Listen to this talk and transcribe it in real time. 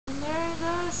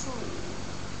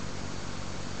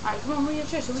Alright, come on, move your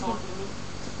chair so we can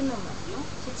tip the number.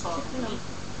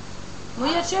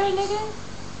 Move your chair, nigga.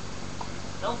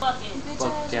 Don't fuck it.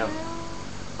 Fuck him.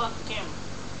 Fuck the camera.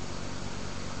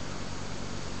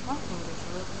 My fingers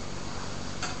really.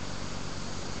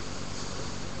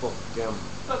 Fuck him.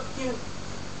 Fuck you.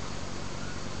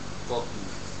 Fuck you,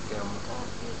 camera.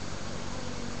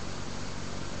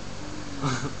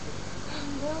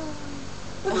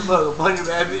 What the fuck, a bunch of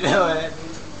rabbit now, I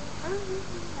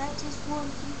just want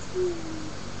to see.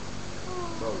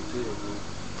 Bro, chill, bro.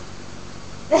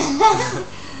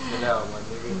 Get out, my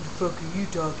nigga. Who the fuck are you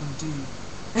talking to?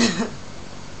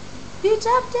 Bitch,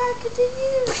 I'm talking to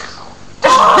you.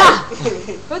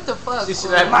 What the fuck?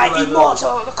 My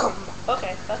immortal.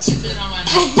 Okay, that's it.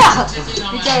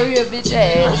 Bitch, are you a bitch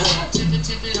ass?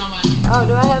 Oh,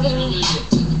 do I have it?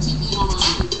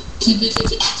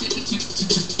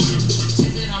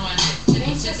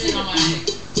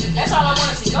 That's all I want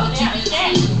to see. Go down and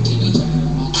down.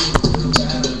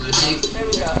 There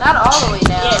we go. Not all the way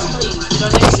down. Yes, please. You know,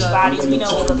 there's bodies. We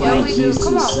know what we're Yeah, we playing. do.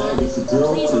 Come on, bro. If a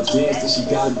girl wanna dance, then she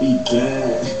gotta be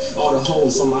bad. All the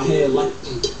holes on my head like.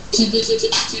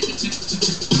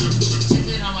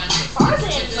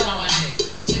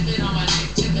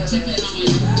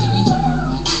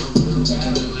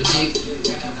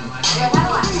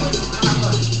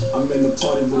 I'm in the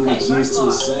party with my jeans to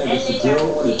the side. If a girl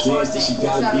wanna dance, then she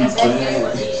gotta be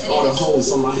bad. All the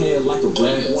holes on my head like a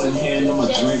rag. One hand on my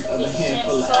drink, other hand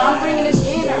full of ass. I'm bringing this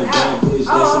in or out?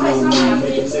 Oh,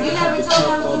 okay, sorry. You never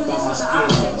told me I was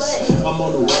I'm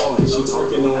on the wall and she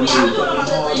working on me, going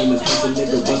hard and the piece of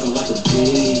nigga buzzing like a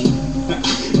bee.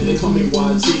 And they call me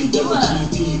YT,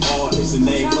 WGPR is the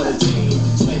name of the team.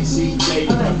 Spank CJ,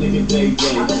 my nigga Day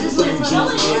Day. Frank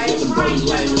Juliet in the Buddy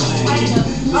Lang Lang.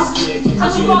 This kid can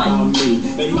forget about me.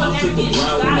 They want to take the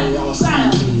ground when they all see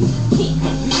me.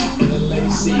 And the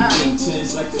ladies see me 10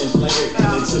 seconds later and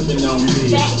they tipping on me.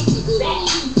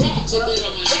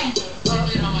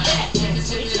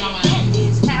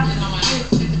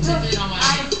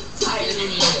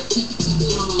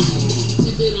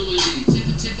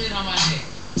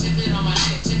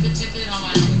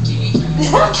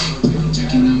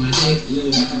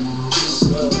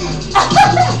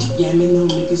 Yeah, me know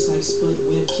niggas like Spud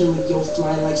Web, killing your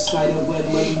fly like spider web,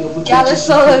 money over Yeah, let's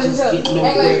bitches, you just get no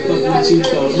bread, fuck what you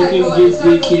though. You can get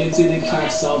big kids to the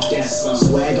cops off that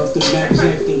swag off the Mac,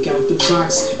 Jack, think out the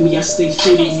box. Me, I stay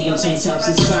fitted, even tank tops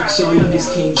and socks. Y'all niggas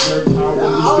can't jerk hard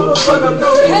when we go for them.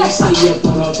 And we stay up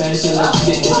on our fashion like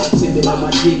shit, tipping on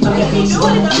my dick. I'm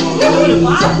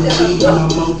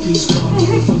mouthpiece,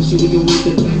 function with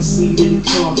the backseat in the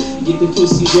car. Get the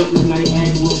pussy wet when I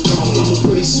act will fall. I'm a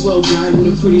pretty swell guy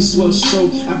with a pretty swell stroke.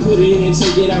 I put it in and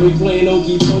take it out, we playing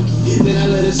okey pokey. Then I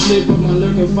let it slip with my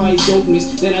lurking fight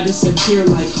dopeness. Then I disappear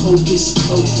like hocus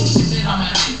pocus. Tip it on my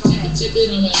neck, tip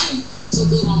it on my neck, tip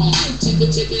it on my neck, tip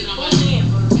it on my neck,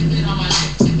 tip it on my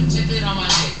neck, tip it on my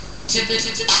neck, tip it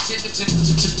on my neck, tip it on my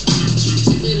neck,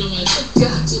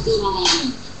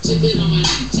 tip it on my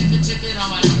neck, tip it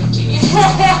on my neck,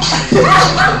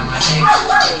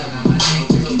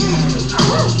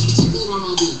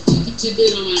 tip it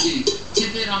on my neck,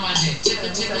 tip it on my neck, tip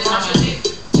it on my neck,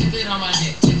 tip it on my neck, tip it on my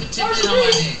neck, tip it on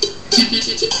my neck,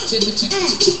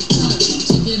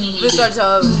 With our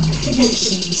job.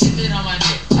 tip it on my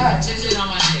neck, tip it on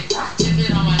my neck, tip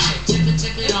it on my neck, tip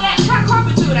it on my neck. Try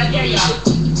carpet to it, I dare y'all.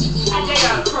 I dare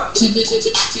y'all to crook. Hey,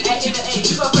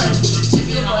 you go first. Tip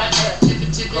it on my neck, tip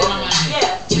it on my neck.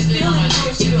 Yeah, just feel it, do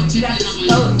what you do. You got to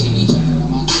slow it.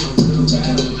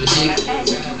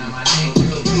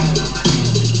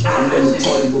 I'm in the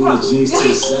party with my jeans to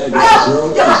the side. If a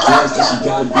girl can dance, then she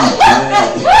gotta be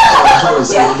bad. All the hairs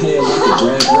on my head like a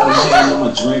rag. One hand on my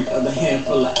drink, other hand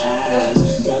full of ass.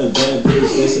 Got a bad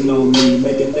bitch dancing on me,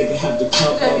 make a nigga have to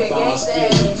come up by my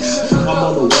skin. I'm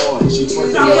on the wall and she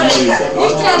twerking on me.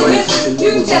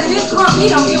 You tell his crump, he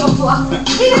don't give a fuck.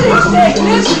 He didn't say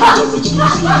this crump.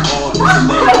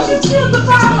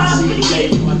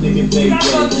 My nigga Day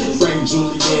Day, Frank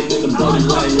Juliet in the Buddy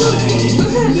Lang Lang.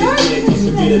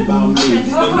 Forget about me.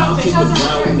 They mouth hit the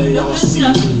ground when they all see me.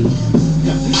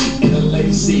 And the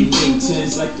ladies see me 10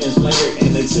 seconds later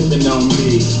and they tipping on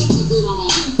me.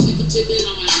 Tip it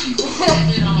on my neck, tip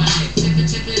it on my neck,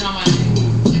 tip it on my neck,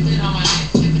 tip it on my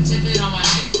neck, tip it on my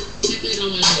neck, tip it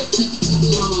on my neck, tip it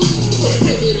on my neck,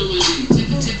 tip it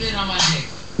on my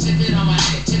neck, tip it on my neck, tip it on my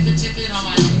neck, tip it on my neck, tip it on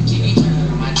my neck, tip it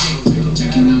on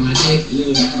my neck.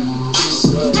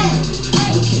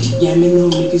 Yeah, me know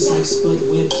niggas like Spud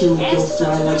Web, killing your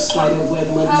fly like spider web.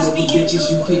 Money over bitches,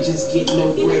 you pigeons get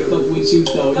no bread. Fuck what you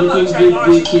though. You can get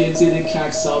big kids to the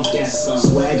cocks off that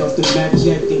swag off the Mac,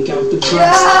 Jack, think out the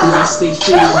box. And I stay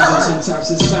fitted with 10 tops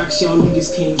and socks. Y'all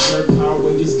niggas can't jerk. Power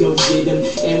Rangers go get them.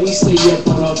 And we stay up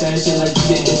on our fashion like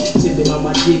fitting. Tipping on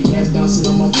my dick, ass bouncing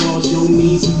on my balls. Yo,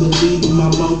 knees, you believe in my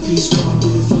mouthpiece. Strong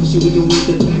through the function, we can read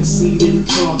the backseat in the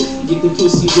car. Get the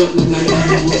pussy wet like night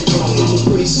I'm a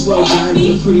pretty swell guy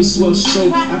with a pretty swell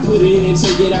stroke. I put it in and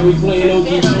take it out, we playing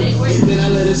okay. Then I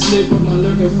let it slip with my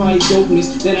lurking fight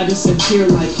dopeness. Then I disappear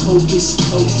like hocus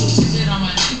pocus. Tip it on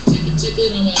my neck, tip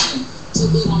it on my neck,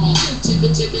 tip it on my neck, tip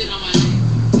it on my neck,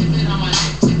 tip it on my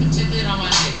neck, tip it on my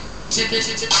neck, tip it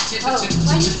on my neck, tip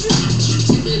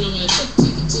it on my neck, tip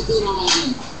it on my neck,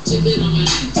 tip it on my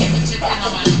neck,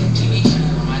 tip it on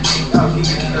my neck,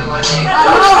 tip it on my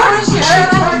neck,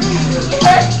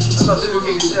 I thought they were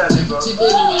getting shit out of it, bro. tip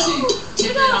it on my neck,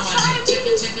 tip it on my neck, tip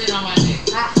it on my neck,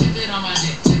 tip it on my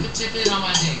neck, tip it on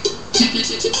my neck, tip it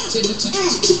on my neck, tip it on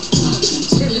my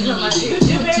neck, tip it on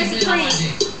my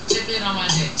neck, tip it on my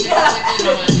neck, tip it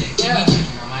on my neck, tip it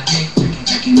on my neck,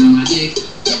 checking on my dick,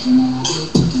 checking on my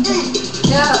dick,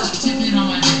 tip it on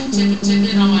my neck, tip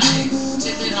it on my neck,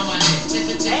 tip it on my neck, tip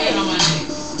it on my neck, tip it on my neck,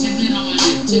 tip it on my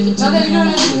neck, tip it on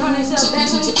my neck,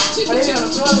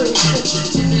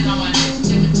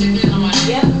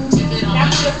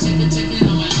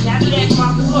 Now do that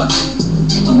from the floor.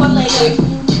 Put one leg up.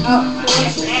 Oh,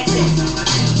 that's your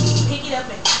accent. Pick it up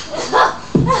and